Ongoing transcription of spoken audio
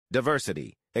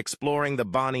Diversity, exploring the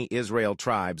Bani Israel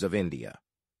tribes of India.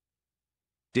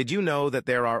 Did you know that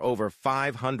there are over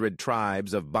 500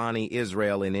 tribes of Bani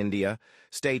Israel in India?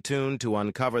 Stay tuned to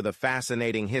uncover the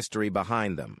fascinating history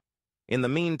behind them. In the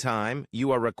meantime,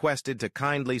 you are requested to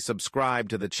kindly subscribe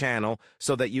to the channel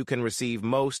so that you can receive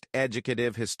most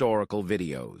educative historical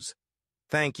videos.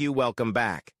 Thank you, welcome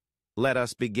back. Let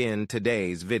us begin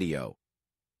today's video.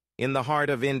 In the heart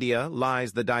of India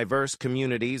lies the diverse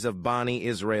communities of Bani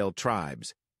Israel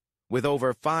tribes. With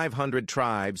over 500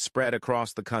 tribes spread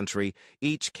across the country,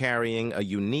 each carrying a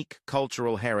unique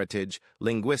cultural heritage,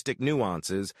 linguistic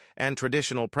nuances, and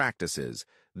traditional practices,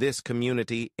 this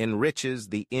community enriches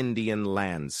the Indian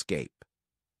landscape.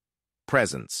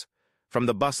 Presence. From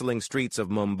the bustling streets of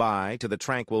Mumbai to the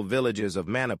tranquil villages of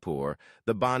Manipur,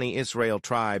 the Bani Israel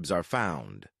tribes are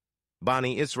found.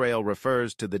 Bani Israel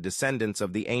refers to the descendants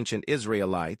of the ancient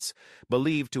Israelites,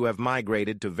 believed to have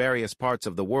migrated to various parts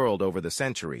of the world over the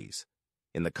centuries.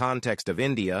 In the context of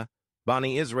India,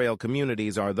 Bani Israel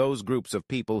communities are those groups of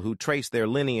people who trace their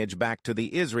lineage back to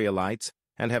the Israelites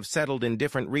and have settled in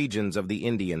different regions of the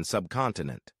Indian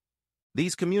subcontinent.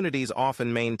 These communities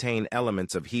often maintain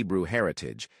elements of Hebrew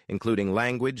heritage, including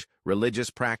language,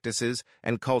 religious practices,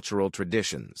 and cultural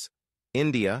traditions.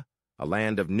 India, a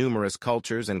land of numerous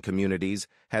cultures and communities,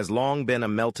 has long been a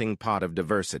melting pot of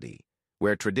diversity.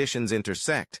 Where traditions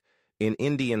intersect, in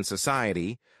Indian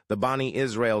society, the Bani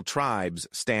Israel tribes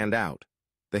stand out.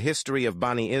 The history of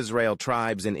Bani Israel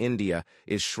tribes in India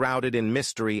is shrouded in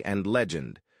mystery and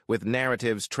legend, with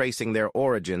narratives tracing their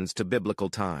origins to biblical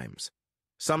times.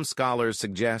 Some scholars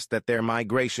suggest that their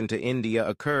migration to India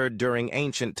occurred during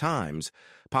ancient times,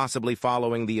 possibly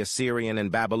following the Assyrian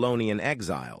and Babylonian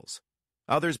exiles.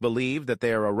 Others believe that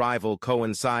their arrival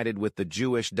coincided with the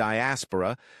Jewish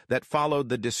diaspora that followed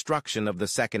the destruction of the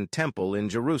Second Temple in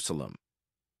Jerusalem.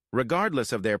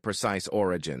 Regardless of their precise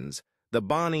origins, the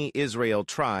Bani Israel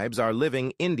tribes are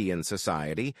living Indian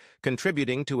society,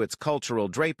 contributing to its cultural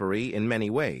drapery in many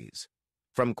ways.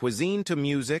 From cuisine to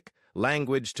music,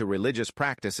 language to religious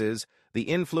practices, the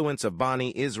influence of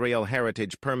Bani Israel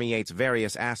heritage permeates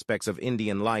various aspects of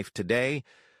Indian life today.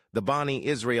 The Bani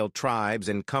Israel tribes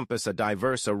encompass a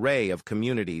diverse array of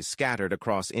communities scattered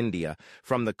across India,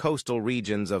 from the coastal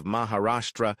regions of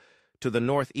Maharashtra to the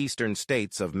northeastern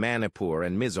states of Manipur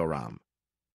and Mizoram.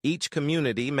 Each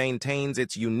community maintains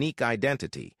its unique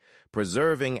identity,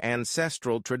 preserving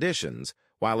ancestral traditions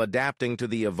while adapting to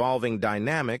the evolving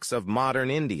dynamics of modern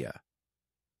India.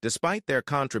 Despite their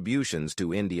contributions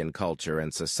to Indian culture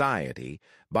and society,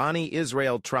 Bani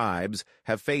Israel tribes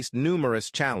have faced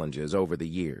numerous challenges over the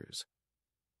years.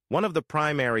 One of the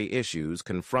primary issues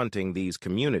confronting these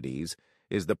communities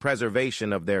is the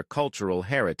preservation of their cultural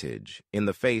heritage in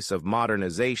the face of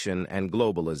modernization and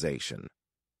globalization.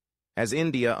 As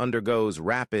India undergoes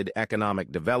rapid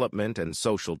economic development and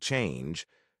social change,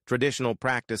 traditional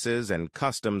practices and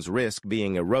customs risk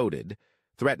being eroded,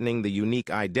 threatening the unique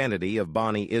identity of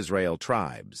Bani Israel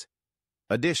tribes.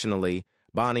 Additionally,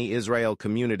 Bani Israel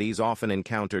communities often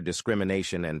encounter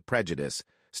discrimination and prejudice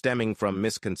stemming from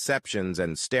misconceptions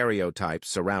and stereotypes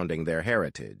surrounding their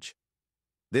heritage.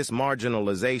 This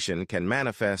marginalization can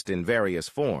manifest in various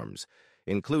forms,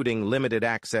 including limited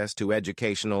access to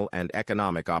educational and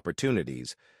economic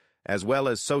opportunities, as well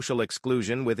as social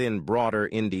exclusion within broader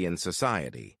Indian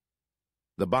society.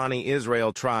 The Bani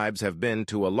Israel tribes have been,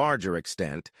 to a larger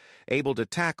extent, able to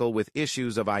tackle with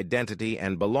issues of identity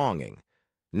and belonging,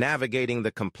 navigating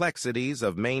the complexities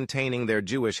of maintaining their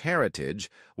Jewish heritage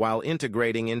while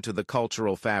integrating into the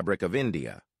cultural fabric of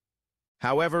India.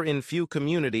 However, few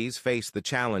communities face the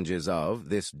challenges of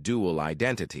this dual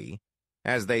identity,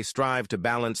 as they strive to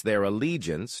balance their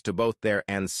allegiance to both their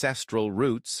ancestral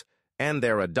roots and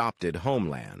their adopted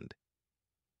homeland.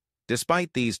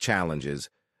 Despite these challenges,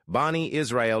 Bani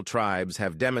Israel tribes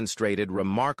have demonstrated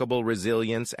remarkable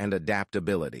resilience and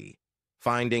adaptability,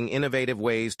 finding innovative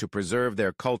ways to preserve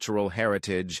their cultural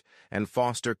heritage and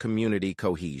foster community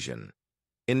cohesion.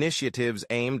 Initiatives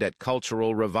aimed at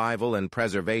cultural revival and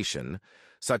preservation,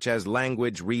 such as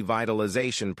language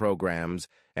revitalization programs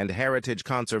and heritage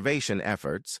conservation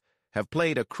efforts, have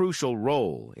played a crucial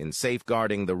role in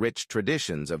safeguarding the rich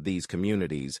traditions of these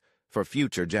communities for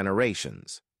future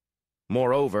generations.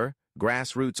 Moreover,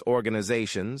 grassroots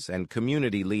organizations and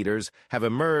community leaders have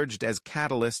emerged as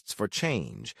catalysts for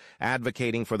change,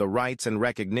 advocating for the rights and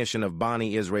recognition of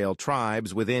Bani Israel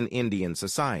tribes within Indian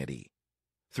society.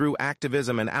 Through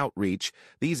activism and outreach,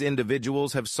 these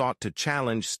individuals have sought to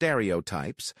challenge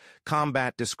stereotypes,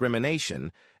 combat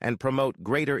discrimination, and promote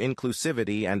greater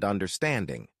inclusivity and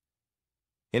understanding.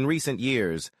 In recent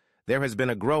years, there has been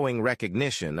a growing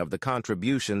recognition of the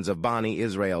contributions of Bani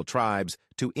Israel tribes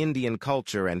to Indian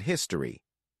culture and history,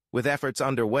 with efforts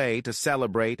underway to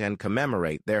celebrate and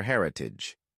commemorate their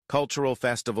heritage. Cultural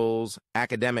festivals,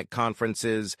 academic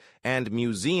conferences, and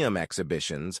museum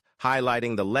exhibitions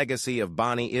highlighting the legacy of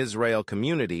Bani Israel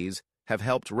communities have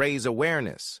helped raise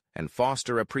awareness and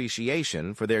foster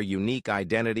appreciation for their unique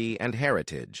identity and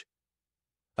heritage.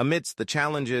 Amidst the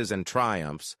challenges and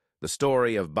triumphs, the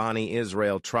story of Bani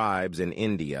Israel tribes in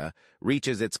India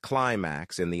reaches its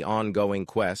climax in the ongoing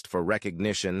quest for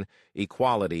recognition,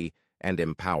 equality, and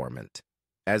empowerment.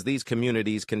 As these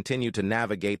communities continue to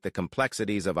navigate the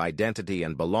complexities of identity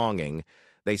and belonging,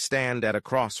 they stand at a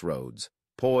crossroads,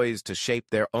 poised to shape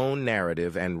their own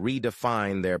narrative and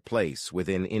redefine their place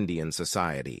within Indian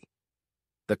society.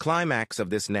 The climax of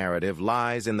this narrative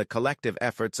lies in the collective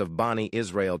efforts of Bani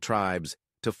Israel tribes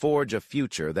to forge a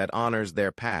future that honors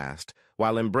their past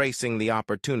while embracing the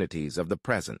opportunities of the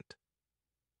present.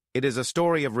 It is a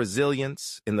story of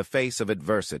resilience in the face of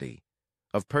adversity,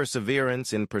 of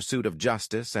perseverance in pursuit of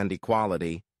justice and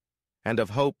equality, and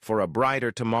of hope for a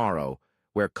brighter tomorrow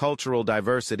where cultural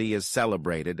diversity is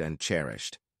celebrated and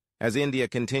cherished. As India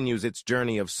continues its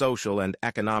journey of social and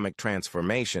economic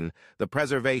transformation, the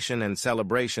preservation and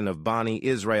celebration of Bani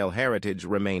Israel heritage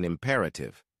remain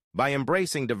imperative. By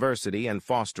embracing diversity and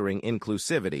fostering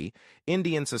inclusivity,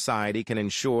 Indian society can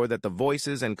ensure that the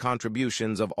voices and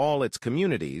contributions of all its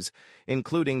communities,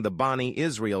 including the Bani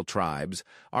Israel tribes,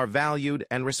 are valued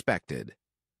and respected.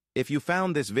 If you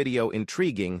found this video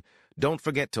intriguing, don't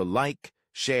forget to like,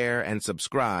 share, and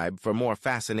subscribe for more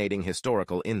fascinating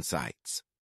historical insights.